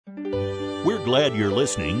We're glad you're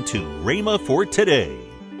listening to Rhema for Today.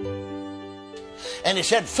 And he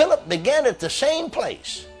said, Philip began at the same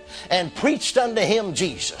place and preached unto him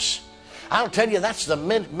Jesus. I'll tell you, that's the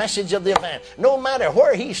message of the evangelist. No matter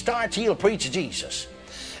where he starts, he'll preach Jesus.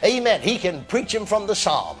 Amen. He can preach him from the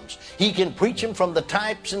Psalms. He can preach him from the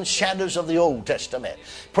types and shadows of the Old Testament.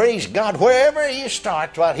 Praise God. Wherever he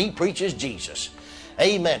starts, while he preaches Jesus.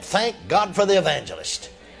 Amen. Thank God for the evangelist.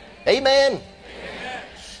 Amen. Amen.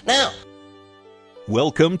 Now,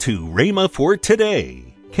 welcome to Rhema for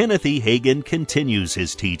Today. Kenneth E. Hagin continues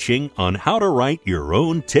his teaching on how to write your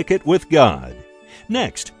own ticket with God.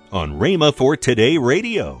 Next on Rhema for Today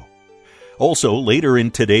Radio. Also, later in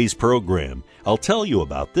today's program, I'll tell you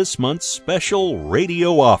about this month's special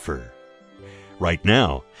radio offer. Right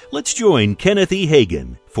now, let's join Kenneth E.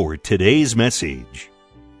 Hagin for today's message.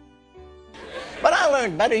 But I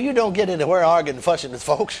learned better. You don't get into where arguing and fussing with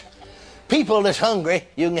folks. People that's hungry,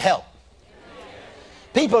 you can help.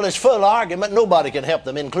 People that's full of argument, nobody can help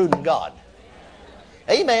them, including God.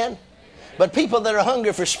 Amen. But people that are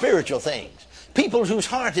hungry for spiritual things, people whose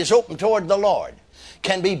heart is open toward the Lord,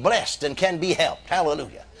 can be blessed and can be helped.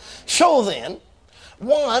 Hallelujah. So then,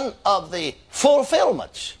 one of the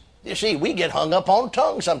fulfillments, you see, we get hung up on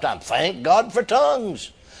tongues sometimes. Thank God for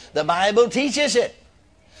tongues. The Bible teaches it.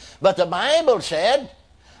 But the Bible said,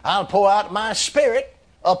 I'll pour out my Spirit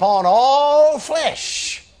upon all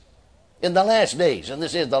flesh in the last days. And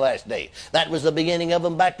this is the last day. That was the beginning of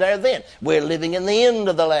them back there then. We're living in the end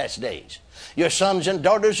of the last days. Your sons and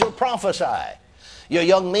daughters will prophesy. Your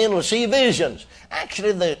young men will see visions.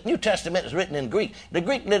 Actually, the New Testament is written in Greek. The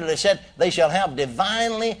Greek literally said, they shall have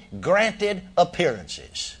divinely granted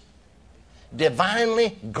appearances.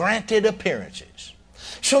 Divinely granted appearances.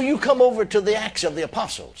 So you come over to the Acts of the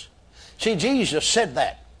Apostles. See, Jesus said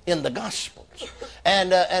that in the Gospels.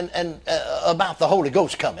 And about the Holy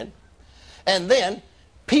Ghost coming. And then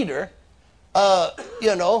Peter,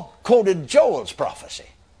 quoted Joel's prophecy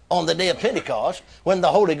on the day of Pentecost when the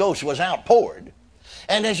Holy Ghost was outpoured.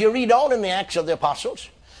 And as you read on in the Acts of the Apostles,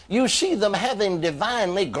 you see them having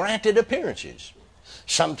divinely granted appearances.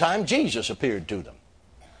 Sometimes Jesus appeared to them.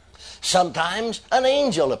 Sometimes an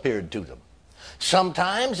angel appeared to them.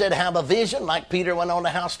 Sometimes they'd have a vision, like Peter went on the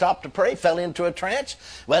housetop to pray, fell into a trance.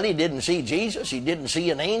 Well, he didn't see Jesus, he didn't see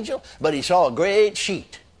an angel, but he saw a great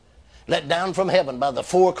sheet let down from heaven by the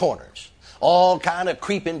four corners. All kind of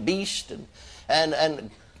creeping beasts and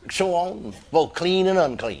so on, both clean and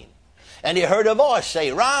unclean. And he heard a voice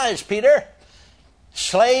say, Rise, Peter,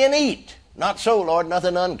 slay and eat. Not so, Lord,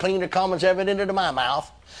 nothing unclean or common's ever entered into my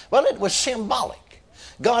mouth. Well, it was symbolic.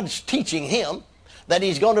 God's teaching him that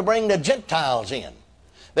he's going to bring the Gentiles in.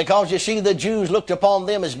 Because, you see, the Jews looked upon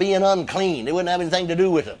them as being unclean. They wouldn't have anything to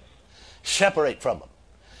do with them. Separate from them.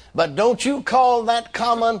 But don't you call that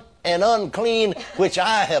common and unclean which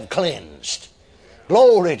I have cleansed.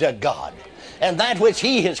 Glory to God. And that which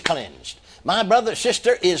he has cleansed, my brother,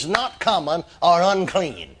 sister, is not common or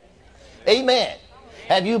unclean. Amen.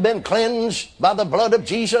 Have you been cleansed by the blood of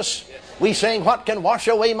Jesus? We sing, what can wash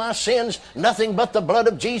away my sins? Nothing but the blood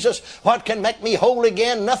of Jesus. What can make me whole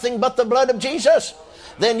again? Nothing but the blood of Jesus.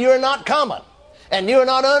 Then you're not common and you're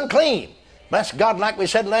not unclean. Bless God, like we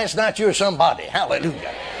said last night, you're somebody.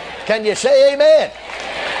 Hallelujah. Can you say amen?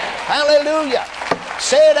 Hallelujah.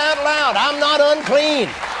 Say it out loud. I'm not unclean.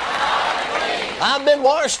 I've been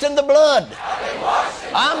washed in the blood.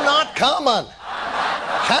 I'm not common.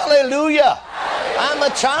 Hallelujah. I'm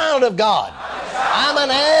a child of God. I'm an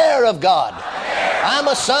heir of God. I'm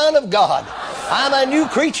a son of God. I'm a new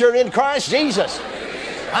creature in Christ Jesus.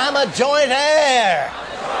 I'm a joint heir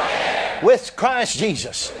with Christ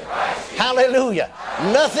Jesus. Hallelujah.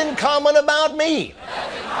 Nothing common about me.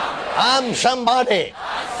 I'm somebody.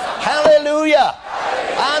 Hallelujah.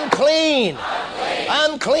 I'm clean.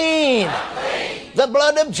 I'm clean. The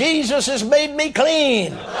blood of Jesus has made me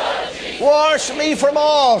clean. Wash me from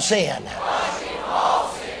all sin.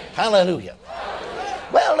 Hallelujah.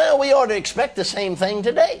 Well, now we ought to expect the same thing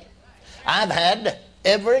today. I've had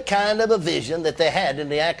every kind of a vision that they had in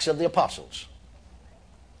the Acts of the Apostles.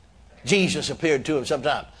 Jesus appeared to him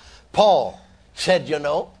sometime. Paul said,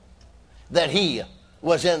 that he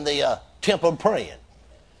was in the temple praying.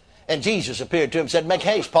 And Jesus appeared to him and said, Make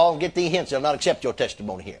haste, Paul, and get thee hence. They'll not accept your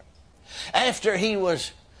testimony here. After he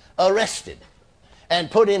was arrested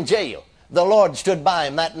and put in jail, the Lord stood by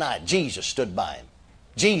him that night. Jesus stood by him.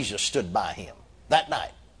 Jesus stood by him that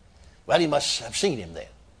night. Well, he must have seen him then.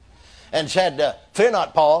 And said, Fear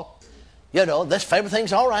not, Paul.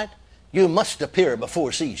 Everything's all right. You must appear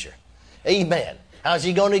before Caesar. Amen. How's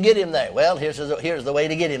he going to get him there? Well, here's the way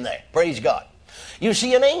to get him there. Praise God. You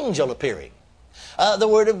see an angel appearing. The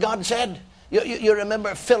Word of God said, you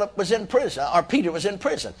remember Philip was in prison, or Peter was in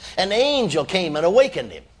prison. An angel came and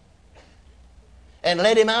awakened him and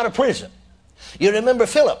led him out of prison. You remember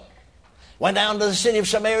Philip went down to the city of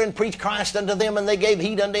Samaria and preached Christ unto them, and they gave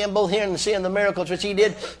heed unto him, both hearing and seeing the miracles which he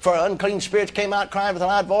did. For unclean spirits came out, crying with a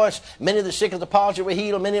loud voice. Many of the sick of the palsy were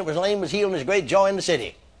healed, many that was lame was healed, and there was great joy in the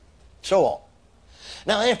city. So on.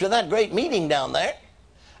 Now, after that great meeting down there,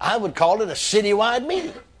 I would call it a citywide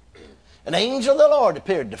meeting. An angel of the Lord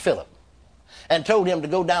appeared to Philip and told him to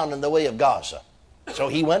go down in the way of Gaza. So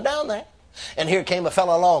he went down there, and here came a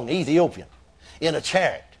fellow along, an Ethiopian, in a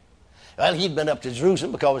chariot. Well, he'd been up to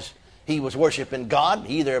Jerusalem because he was worshiping God,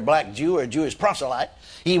 either a black Jew or a Jewish proselyte.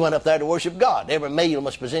 He went up there to worship God. Every male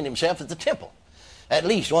must present himself at the temple at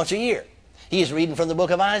least once a year. He is reading from the book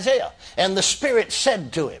of Isaiah. And the Spirit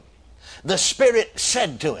said to him, the Spirit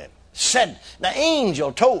said to him, the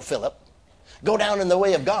angel told Philip, go down in the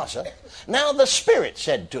way of Gaza. Now the Spirit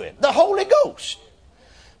said to him, the Holy Ghost.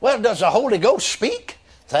 Well, does the Holy Ghost speak?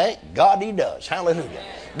 Thank God he does. Hallelujah.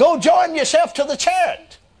 Go join yourself to the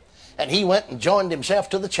chariot. And he went and joined himself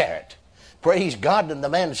to the chariot. Praise God. And the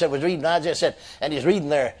man said, was reading Isaiah, said, and he's reading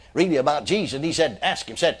there really about Jesus. And he said, ask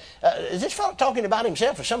him, said, is this fellow talking about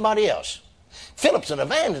himself or somebody else? Philip's an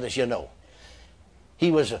evangelist, you know. He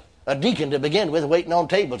was a deacon to begin with, waiting on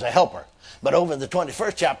tables, a helper. But over in the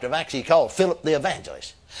 21st chapter of Acts, he called Philip the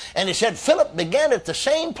evangelist. And he said, Philip began at the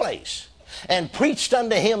same place and preached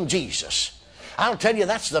unto him Jesus. I'll tell you,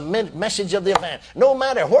 that's the message of the evangelist. No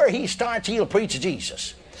matter where he starts, he'll preach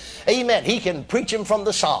Jesus. Amen. He can preach him from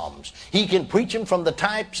the Psalms. He can preach him from the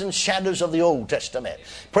types and shadows of the Old Testament.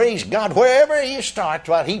 Praise God. Wherever he starts,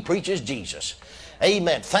 while he preaches Jesus.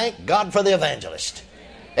 Amen. Thank God for the evangelist.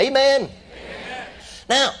 Amen. Amen.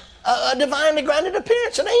 Now, a divinely granted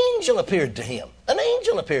appearance. An angel appeared to him. An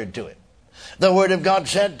angel appeared to him. The Word of God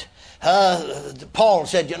said, Paul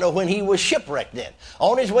said, you know, when he was shipwrecked then,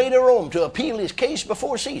 on his way to Rome to appeal his case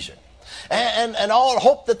before Caesar, and all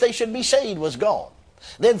hope that they should be saved was gone.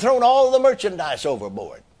 They'd thrown all the merchandise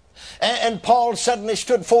overboard. And Paul suddenly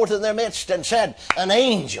stood forth in their midst and said, an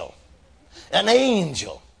angel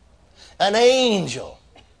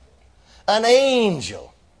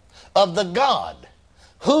of the God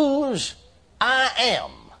whose I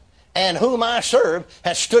am and whom I serve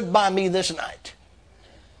has stood by me this night.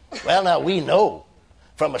 Well, now we know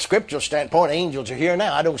from a scriptural standpoint, angels are here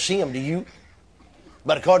now. I don't see them, do you?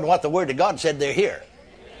 But according to what the Word of God said, they're here.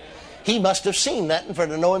 He must have seen that and for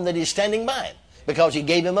to know him that he's standing by him, because he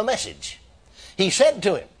gave him a message. He said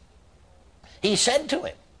to him,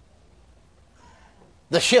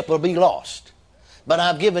 the ship will be lost, but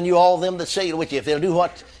I've given you all them that sail with you. If they'll do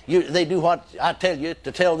what they do what I tell you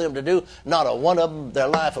to tell them to do, not a one of them, their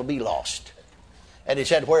life will be lost. And he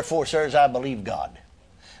said, wherefore, sirs, I believe God,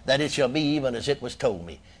 that it shall be even as it was told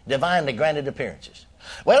me. Divinely granted appearances.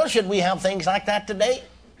 Well, should we have things like that today?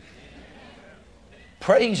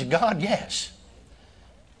 Praise God, yes.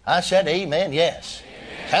 I said amen, yes.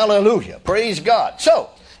 Amen. Hallelujah. Praise God. So,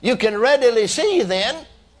 you can readily see then,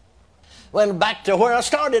 when back to where I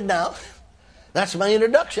started now, that's my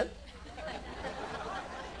introduction.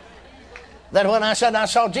 That when I said I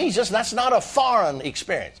saw Jesus, that's not a foreign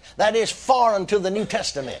experience. That is foreign to the New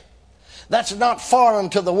Testament. That's not foreign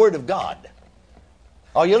to the Word of God.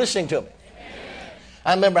 Are you listening to me? Amen.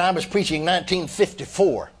 I remember I was preaching in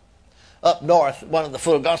 1954 up north, one of the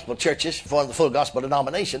full gospel churches, one of the full gospel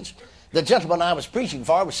denominations. The gentleman I was preaching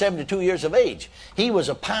for was 72 years of age. He was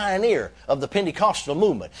a pioneer of the Pentecostal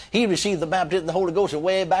movement. He received the baptism of the Holy Ghost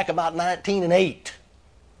way back about 1908.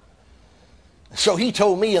 So he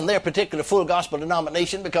told me in their particular full gospel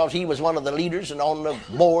denomination, because he was one of the leaders and on the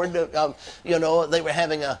board, they were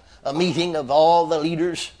having a meeting of all the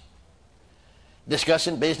leaders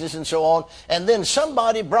discussing business and so on. And then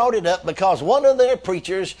somebody brought it up because one of their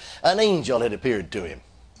preachers, an angel had appeared to him.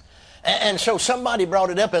 And so somebody brought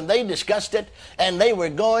it up and they discussed it, and they were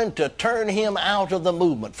going to turn him out of the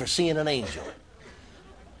movement for seeing an angel.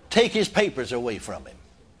 Take his papers away from him.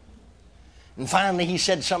 And finally he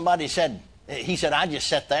said, I just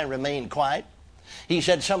sat there and remained quiet. He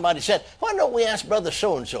said, somebody said, why don't we ask Brother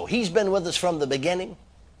so-and-so? He's been with us from the beginning.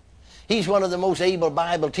 He's one of the most able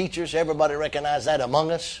Bible teachers. Everybody recognizes that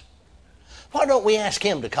among us. Why don't we ask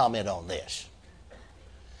him to comment on this?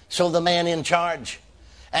 So the man in charge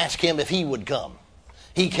asked him if he would come.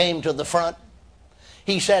 He came to the front.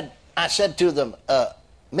 He said, I said to them,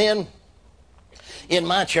 men, in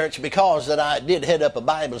my church, because that I did head up a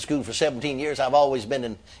Bible school for 17 years, I've always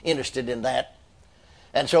been interested in that.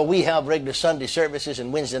 And so we have regular Sunday services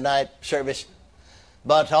and Wednesday night service.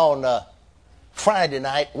 But on Friday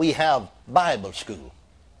night, we have Bible school.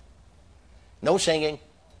 No singing,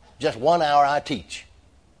 just 1 hour I teach.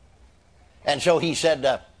 And so he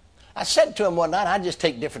said, I said to him one night, I just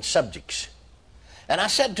take different subjects. And I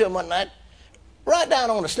said to him one night, write down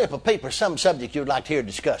on a slip of paper some subject you'd like to hear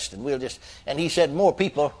discussed. And he said more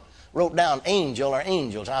people wrote down angel or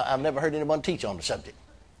angels. I've never heard anyone teach on the subject.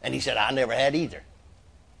 And he said, I never had either.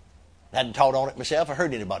 I hadn't taught on it myself or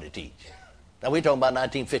heard anybody teach. Now, we're talking about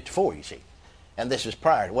 1954, you see. And this is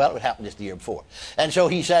prior. Well, it happened just the year before. And so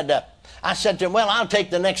he said, I said to him, well, I'll take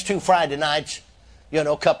the next 2 Friday nights,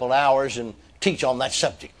 a couple hours and teach on that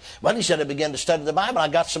subject. Well, he said, I began to study the Bible. I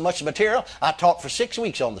got so much material, I taught for 6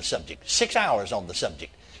 weeks on the subject, 6 hours on the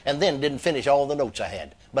subject, and then didn't finish all the notes I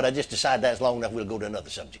had. But I just decided that's long enough, we'll go to another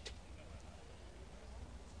subject.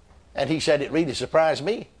 And he said, it really surprised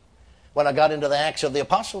me when I got into the Acts of the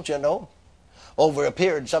Apostles, over a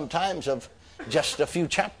period sometimes of just a few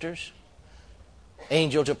chapters.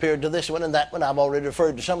 Angels appeared to this one and that one. I've already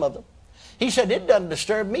referred to some of them. He said, it doesn't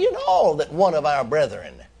disturb me at all that one of our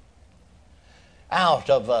brethren, out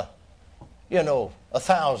of,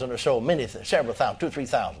 1,000 or so, several thousand, 2,000 or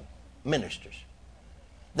 3,000 ministers,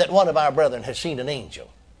 that one of our brethren has seen an angel.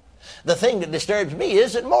 The thing that disturbs me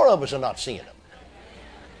is that more of us are not seeing them.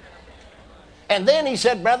 And then he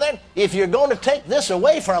said, brethren, if you're going to take this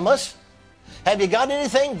away from us, have you got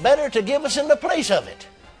anything better to give us in the place of it?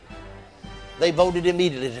 They voted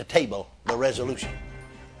immediately to table the resolution.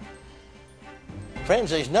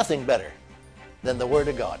 Friends, there's nothing better than the Word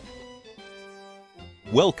of God.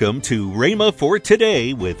 Welcome to Rhema for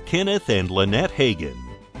Today with Kenneth and Lynette Hagin.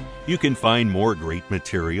 You can find more great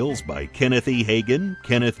materials by Kenneth E. Hagin,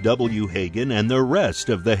 Kenneth W. Hagin, and the rest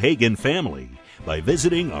of the Hagin family by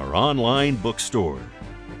visiting our online bookstore.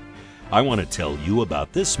 I want to tell you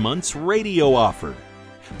about this month's radio offer.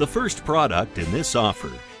 The first product in this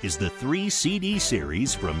offer is the 3 CD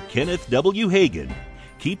series from Kenneth W. Hagin,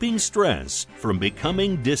 Keeping Stress from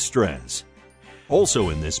Becoming Distress. Also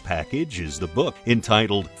in this package is the book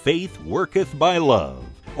entitled Faith Worketh by Love.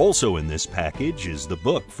 Also in this package is the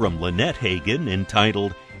book from Lynette Hagin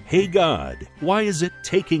entitled Hey God, Why Is It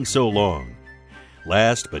Taking So Long?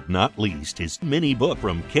 Last but not least is mini book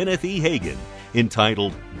from Kenneth E. Hagin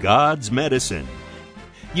entitled God's Medicine.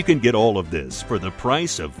 You can get all of this for the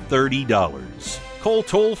price of $30. Call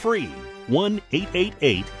toll-free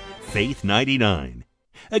 1-888-FAITH-99.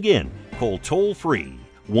 Again, call toll-free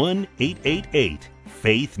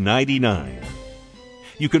 1-888-FAITH-99.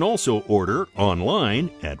 You can also order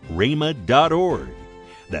online at rhema.org.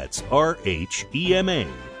 That's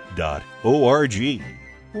RHEMA.org.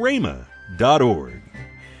 rhema.org.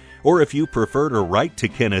 Or if you prefer to write to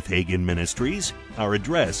Kenneth Hagin Ministries, our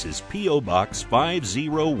address is P.O. Box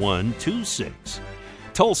 50126,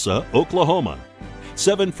 Tulsa, Oklahoma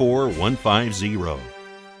 74150.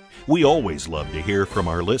 We always love to hear from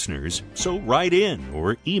our listeners, so write in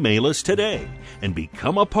or email us today and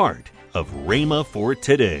become a part of Rhema for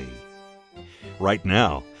Today. Right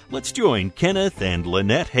now, let's join Kenneth and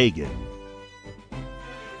Lynette Hagin.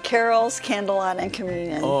 Carols, candlelight, and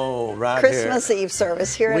communion. Oh, right Christmas here. Eve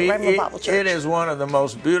service here at Rhema Bible Church. It is one of the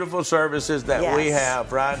most beautiful services that we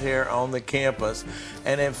have right here on the campus.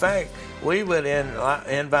 And in fact, we would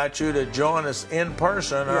invite you to join us in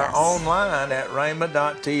person or online at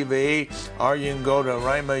rhema.tv, or you can go to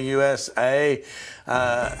Rhema USA,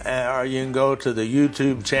 or you can go to the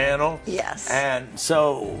YouTube channel. Yes. And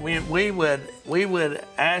so we would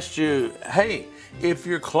ask you, hey, if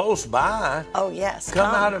you're close by,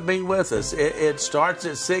 come out and be with us. It starts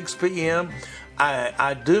at 6 p.m.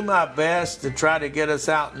 I do my best to try to get us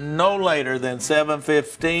out no later than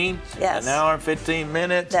 7:15, an hour and 15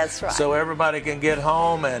 minutes. That's right. So everybody can get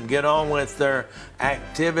home and get on with their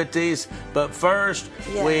activities. But first,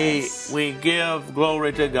 we give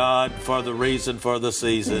glory to God for the reason for the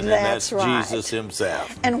season, and that's right. Jesus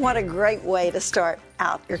Himself. And what a great way to start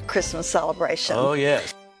out your Christmas celebration. Oh,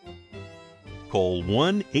 yes. Call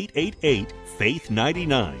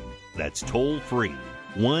 1-888-FAITH-99. That's toll-free.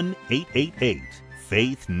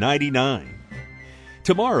 1-888-FAITH-99.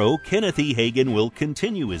 Tomorrow, Kenneth E. Hagin will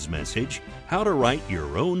continue his message, How to Write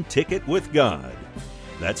Your Own Ticket with God.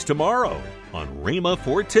 That's tomorrow on Rhema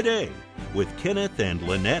for Today with Kenneth and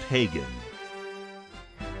Lynette Hagin.